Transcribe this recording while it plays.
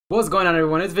What's going on,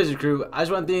 everyone? It's Vision Crew. I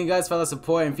just want to thank you guys for all the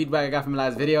support and feedback I got from the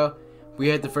last video. We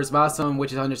hit the first milestone,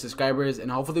 which is 100 subscribers, and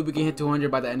hopefully we can hit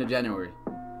 200 by the end of January.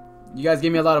 You guys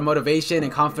gave me a lot of motivation and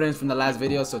confidence from the last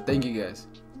video, so thank you guys.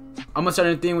 I'm gonna start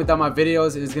a thing with all my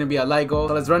videos, and it's gonna be a like goal.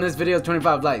 So let's run this video to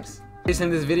 25 likes.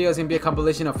 Basically, this video is gonna be a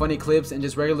compilation of funny clips and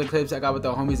just regular clips I got with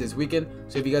the homies this weekend.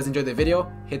 So if you guys enjoyed the video,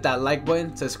 hit that like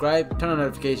button, subscribe, turn on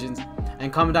notifications,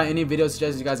 and comment down any video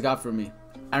suggestions you guys got for me.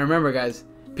 And remember, guys,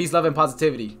 peace, love, and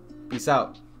positivity. Peace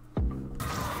out.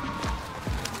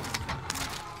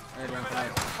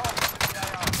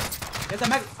 Yes,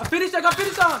 I finished. I got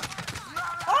finished on.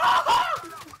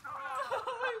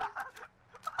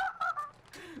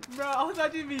 Bro, I was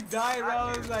watching me die, bro.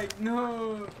 I was like,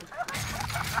 no.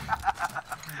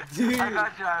 Dude. I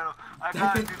got you, I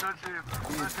got you. Don't shoot.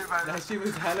 That shit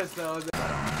was hella slow. Watch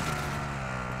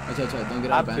out. Don't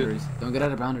get out of boundaries. Don't get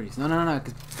out of boundaries. No.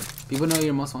 Cause people know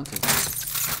you're most wanted.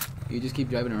 You just keep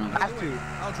driving around. I have to.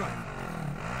 I'll drive.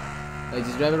 Like,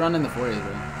 just drive around in the forest,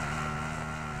 bro.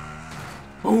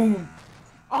 Boom!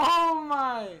 Oh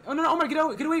my! Oh no! Omar, get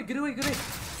away!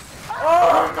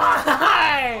 Oh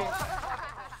my!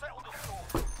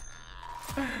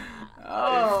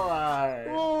 Oh my!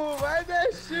 Oh, why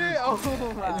that shit? Oh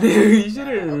my! Dude, you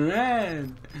should've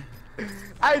ran.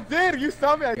 I did. You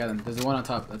saw me. I got him. There's the one on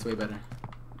top. That's way better.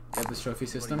 Got this trophy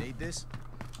system. Need this?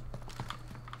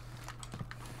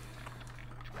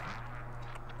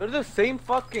 They're the same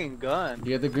fucking gun.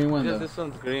 You got the green one though. This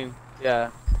one's green. Yeah.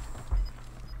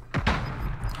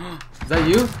 Is that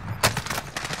you?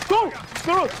 Go!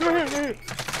 They're here.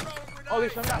 Oh, they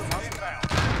shot me out.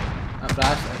 I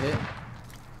flashed. I hit.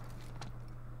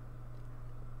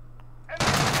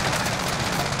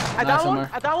 At that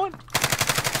one.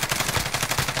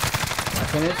 I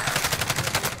finished.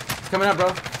 He's coming up,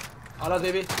 bro. All out,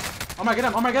 baby. Omar, get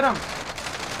him.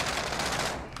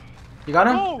 You got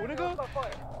him? No, nigga.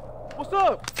 What's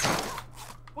up?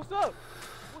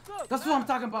 That's what I'm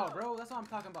talking about, bro. That's what I'm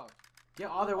talking about. Get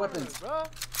all their weapons. Bro.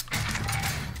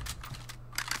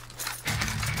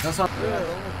 That's what I'm... Yeah,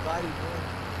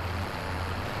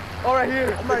 oh, right here.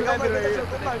 Get that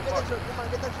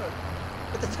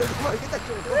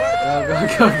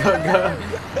truck. Go.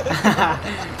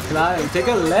 Climb. Take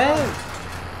a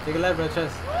left, bro.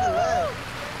 Trust.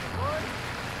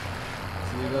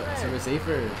 So we're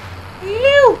safer.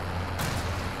 Ew!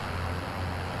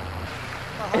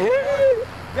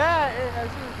 Yeah.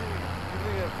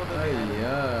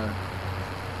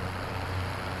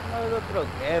 Another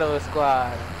troquero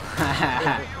squad.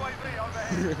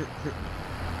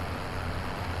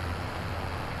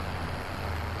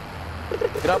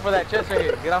 Get off for that chest right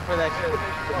here. Get off for that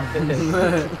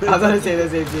chest. I was gonna say the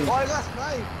same thing. Oh, I got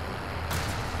sniped.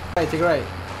 Right, take a right.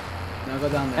 Now go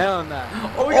down there. Hell nah.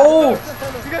 Oh!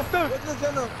 You got stuck.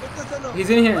 He's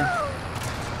in here.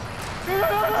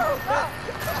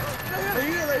 Right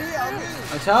here, I'm in.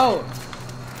 Watch out.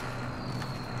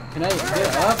 Can I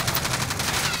get up?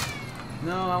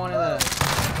 No, I wanted that.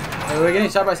 Hey, we're getting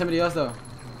shot by somebody else though.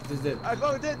 Just dip. I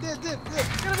go, dip. Get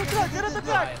at the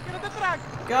track.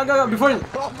 Go. Before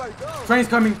Oh my god. Train's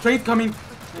coming.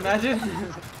 Imagine.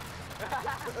 I'm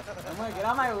gonna get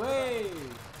out of my way.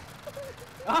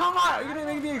 Oh my, you're gonna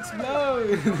make me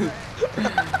explode.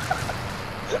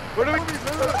 What do we do?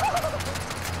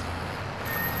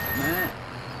 Man,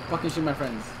 fucking shoot my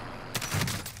friends.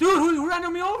 Dude, who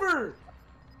ran me over?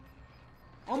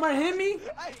 Omar hit me?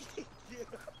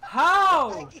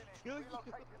 How?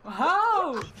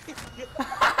 How?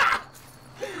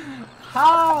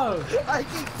 I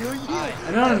can kill you.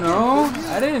 I don't know.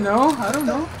 I didn't know. I don't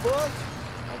know.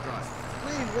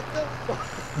 Wait, what the fuck?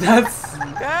 That's...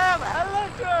 Damn,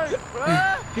 electric, bro.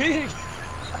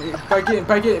 Park it in.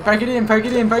 Park it in.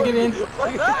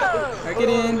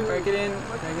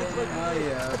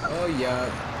 Oh yeah.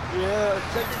 Yeah,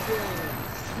 check it in.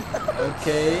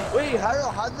 Okay. Wait,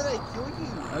 how did I kill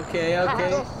you? Okay. What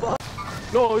the fuck?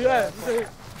 No, yeah.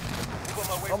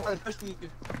 Oh my gosh,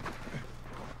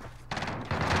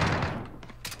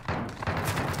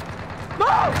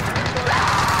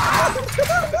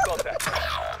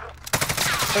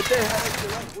 What the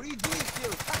heck? What are you doing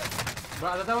here? Bro,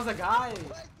 I thought that was a guy.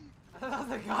 I thought that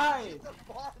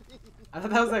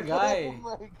was a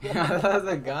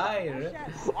guy.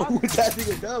 We're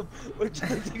catching a dub.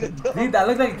 Dude, that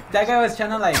looked like that guy was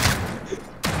trying to like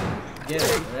get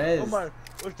res. Omar,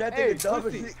 we're catching a dub.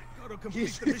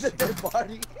 He's a dead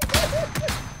body.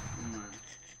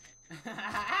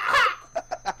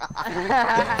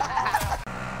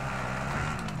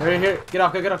 Here. Get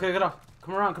off.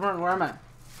 Come around, where I'm at.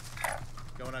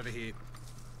 Going over here.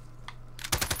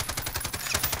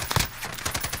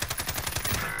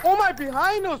 Oh my,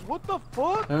 behind us! What the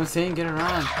fuck? I'm saying get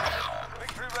around.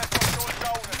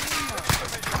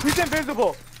 He's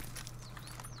invisible.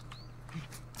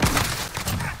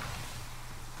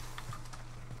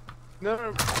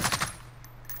 No.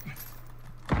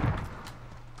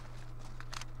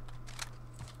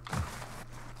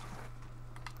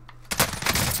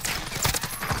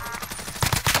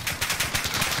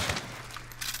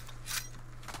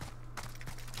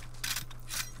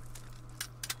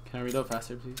 Can I reload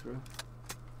faster, please, bro?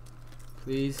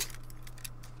 Please.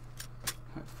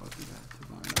 My fucking god, too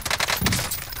long.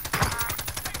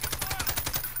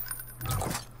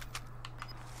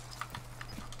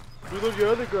 Reload your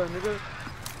other gun, nigga.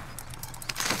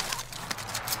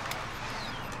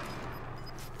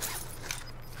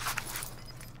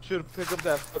 Should pick up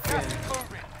that fucking.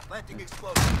 Planting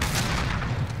explosion.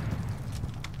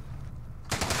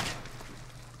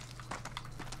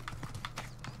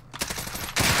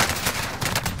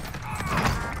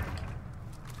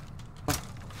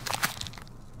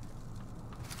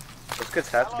 Those kids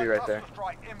have to be right there.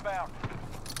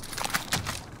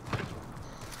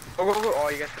 Go, go, go. Oh,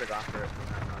 you guys could have gone for it.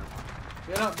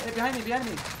 Get up. Hey, behind me, behind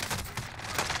me.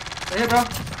 Right here, bro.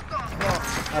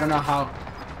 I don't know how.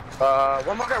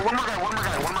 One more guy.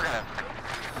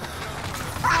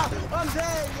 Ah, I'm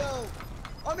dead, yo.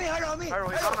 On me, Hyro, on me. Hyro,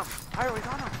 he's on him. Hyro, he's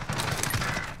on him.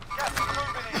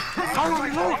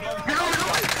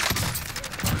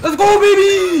 Let's go,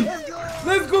 baby! Let's go.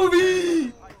 Let's go,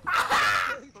 baby!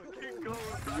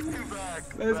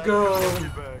 Let's go.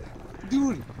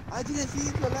 Dude, I didn't see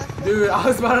it the last time. Dude, I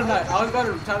was about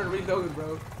to try to reload,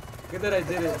 bro. Good that I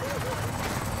did it.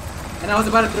 And I was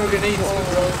about to throw grenades too,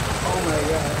 bro. Oh my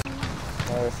god.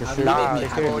 For I sure. Nah, me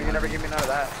happy, you man. never give me none of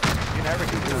that. You never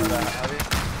give me none of that, Javi.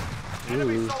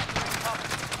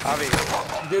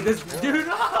 Javi. Dude, this dude.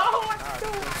 Oh my god.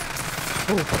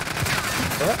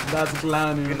 That's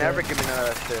clowning. You never give me none of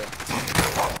that shit.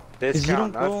 You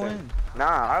Discount, don't go nothing. in. Nah,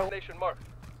 I.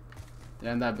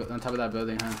 Yeah, on top of that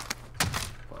building, huh?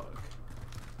 Fuck.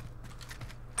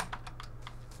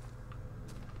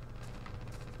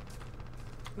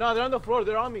 No, they're on the floor.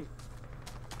 They're on me.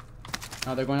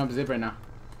 No, they're going up zip right now.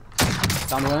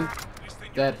 Down the one.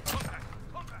 Dead.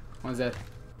 One's dead.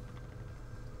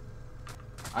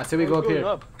 I say we go up here.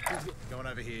 Going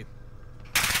over here.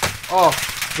 Oh,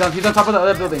 he's on top of the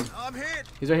other building. I'm hit.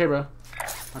 He's right here, bro.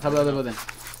 On top of the other building.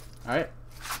 Alright.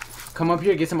 Come up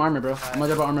here, get some armor, bro. I'm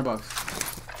gonna drop an armor box.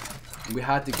 We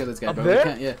have to kill this guy, Up bro. there? We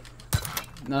can't, yeah.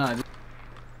 No.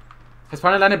 His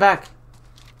partner landed back.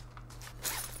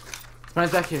 His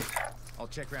partner's back here. I'll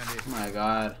check around here. Oh my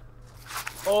god.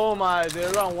 Oh my,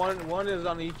 they're on one. One is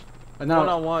on each. But no, One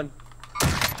on one.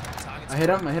 I hit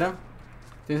him. I think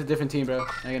it's a different team, bro.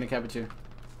 I'm gonna cap at you.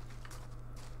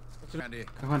 Around here.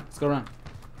 Come on, let's go around.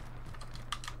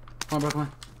 Come on, bro, come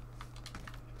on.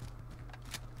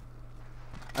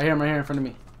 I hear him right here in front of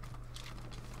me.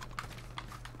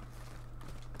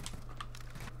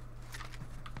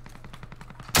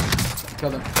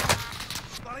 Killed him.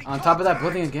 On top of that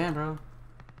building again, bro.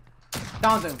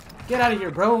 Downed him. Get out of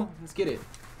here, bro. Let's get it.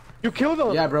 You killed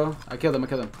him. Yeah, bro. I killed him.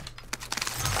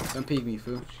 Don't peek me,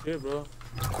 fool. Shit, bro.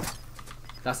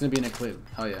 That's gonna be in a clip.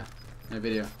 Hell yeah. In a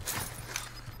video.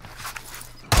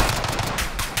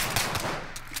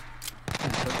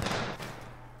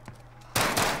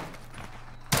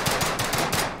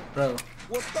 Bro.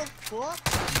 What the fuck?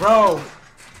 Bro.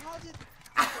 How did...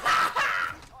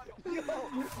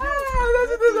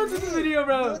 That's the video,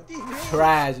 bro.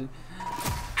 Trash.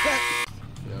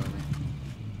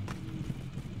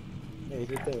 Hey, he's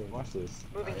right there. Watch this.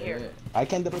 Moving here. I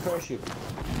can double parachute.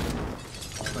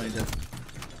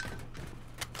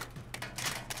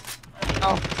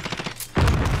 Oh.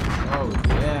 Oh,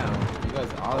 damn. You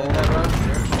guys all in that, bro?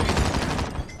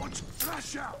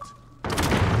 Flash out.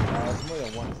 It's more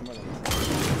than one. It's more than one.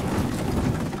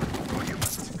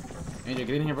 Angel,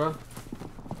 get in here, bro.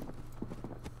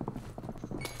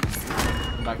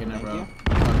 Come back in there, bro.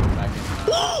 Come back in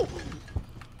there.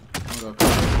 I'm gonna go.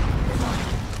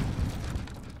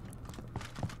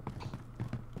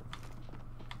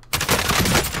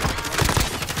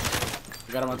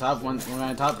 We got him on top. One guy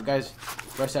on top. Guys,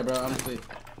 rush that, bro. Honestly.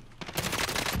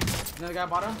 Another guy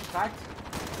bottom. Cracked.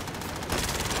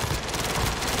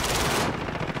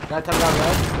 Guy top down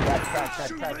left.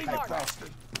 Crack.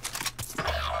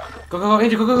 Go,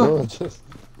 Angel, go. Oh, just...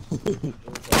 Ooh,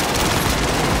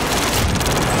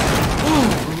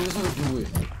 this is do it.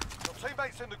 Your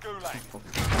teammates in the gulag.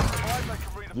 Survive, they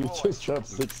can You redeploy. just dropped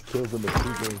 6 kills in the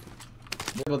pregame.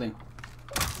 Building.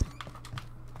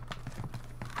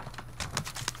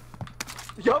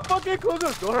 Y'all fucking close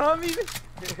the door on me.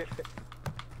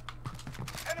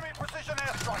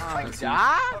 my Let's see.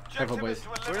 god! Careful, boys.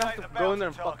 We're gonna have to go in there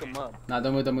and fuck them up. Nah,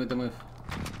 don't move, don't move, don't move.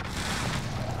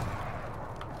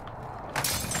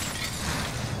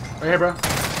 Right here, bro.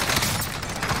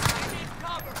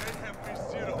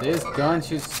 This gun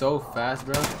shoots so fast,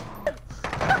 bro.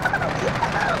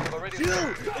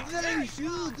 Shoot! It's not any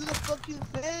shoot! Do the fucking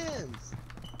fans!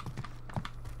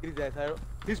 He's dead, Tyro.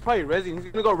 He's probably rezzing.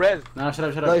 He's gonna go res. No, shut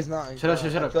up, shut up. No, he's not. Shut up,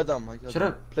 shut up. I killed him. Shut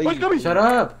up. Play What's coming? Shut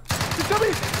up. He's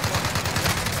coming!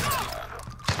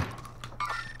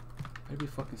 I'd be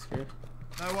fucking scared.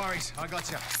 No worries, I got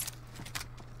you.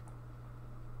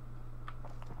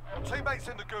 Teammates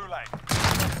in the gulag.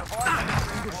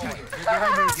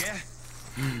 Yeah?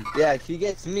 Yeah, if he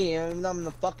gets me, I'm in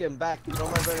the fucking back. Throw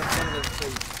my brother in front of his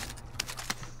face.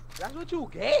 That's what you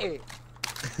get.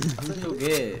 That's what you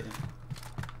get.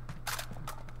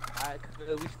 Alright,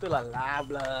 we still alive,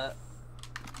 blood.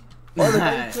 Oh, the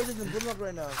guy killed his in Bloomlock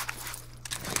right now.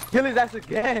 Kill his ass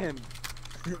again.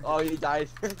 Oh, he died.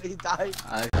 He died.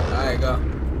 Alright, go.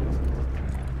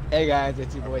 Hey guys,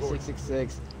 it's your boy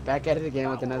 666 back at it again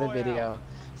with another video.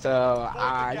 So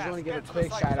I just want to give a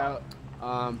quick shout out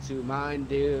to Mountain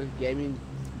Dew Gaming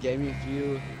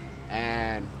Fuel,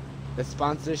 and the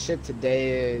sponsorship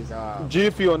today is G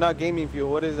Fuel, not gaming fuel.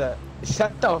 What is that?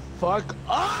 shut the fuck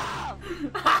up!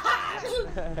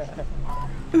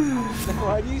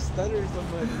 Why do you stutter so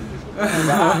much?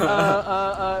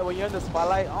 When you're in the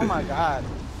spotlight, oh my god.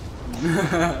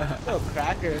 Little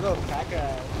cracker.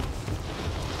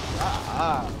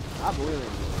 I believe it.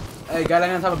 Hey, guy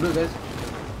lying on top of blue, guys.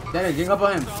 Danny, gang up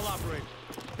on him.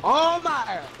 Oh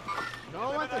my! No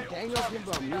one wants to gang up him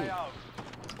but me.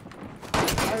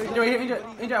 Angel, here,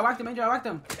 Angel, I whacked him, Angel, I whacked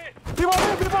him. People on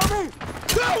me!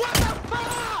 Dude, what the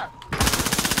fuck?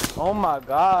 Oh my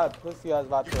god, pussy ass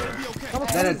about to.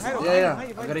 Danny, yeah. I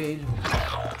gotta get Angel.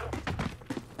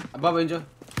 Above Angel.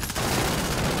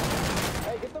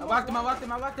 I whacked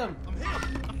him.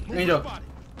 Angel.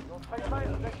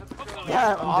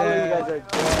 Damn, all of you guys are dead.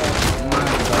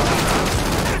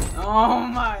 Oh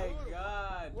my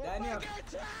god.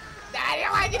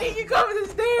 Daniel, why didn't you come to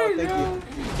the stairs, bro?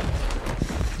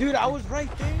 Dude, I was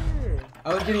right there.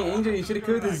 I was getting Angel, you should have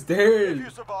killed the stairs. If you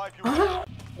survive, you win.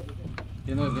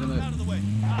 Get him.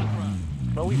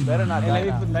 Bro, we better not die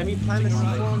now. Let me plant a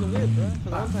C4 on the whip, bro. For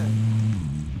the one time.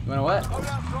 You wanna what? Come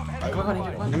on,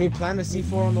 Angel, come Let me plant a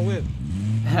C4 on the whip.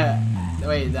 on.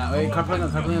 Wait, carpooling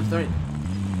up, straight.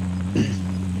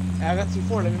 I got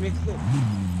C4, let me make a clip.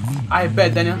 I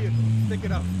bet, Daniel. Stick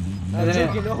it up. And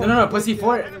then, no, put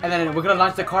C4, and then we're gonna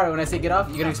launch the car. When I say get off,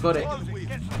 you're gonna explode it. Get to the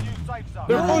new safe zone.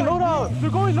 They're going loadout! They're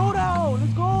going loadout!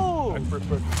 Let's go!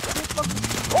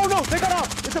 Oh no, they got out!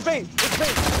 It's a bait! It's a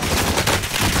bait!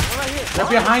 One right here. They're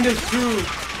behind us too.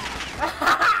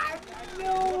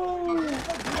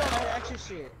 Action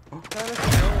shit. The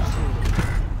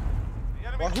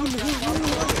enemy Well, who- to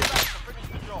finish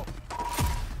the job.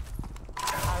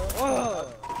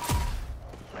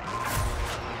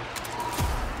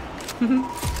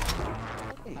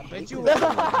 I bet you. Dude,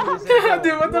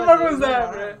 what the fuck was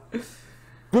that, bro?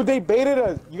 Dude, they baited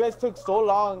us. You guys took so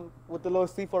long with the little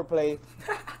C4 play.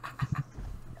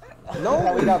 No,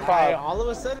 Now we got five. all of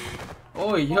a sudden.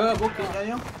 Oh, yeah, okay,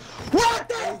 Daniel. What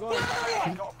the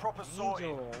Got a proper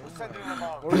sorting. We're sending them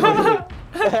out.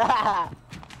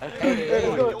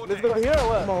 Let's go here or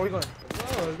what? Come on, we're going.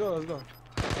 Let's go.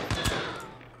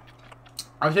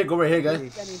 I should go right here,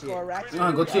 guys. Shit.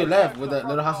 No, go to your left where the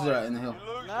little houses are in the hill.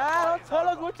 Nah, don't tell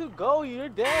us where to go. You're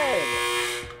dead.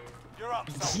 You're up,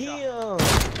 soldier.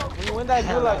 Damn. When you win that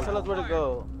gulag, tell us where to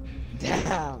go.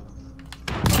 Damn.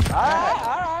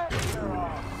 Alright.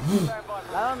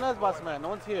 Not on us, boss man. No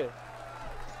one's here.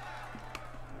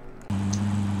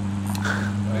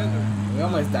 We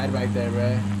almost died back there,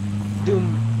 bro. Dude,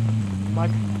 my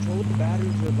controller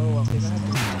batteries are low. I'm gonna have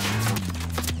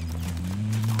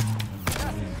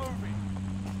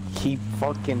Keep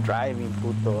fucking driving,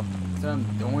 puto. That's what I'm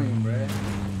doing, bro.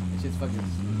 This shit's fucking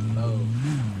slow.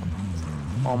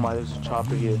 Oh my, there's a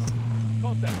chopper here.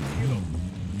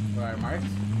 Alright, Mark.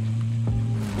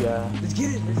 Yeah. Let's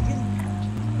get it. Let's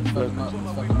fuck him up.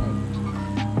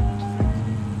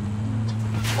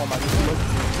 Oh my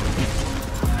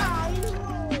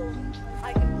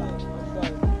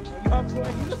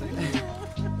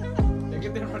Look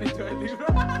at them running to it, dude.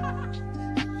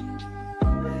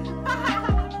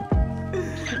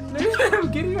 Look at him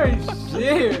getting our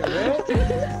shit, man. Look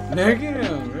at him.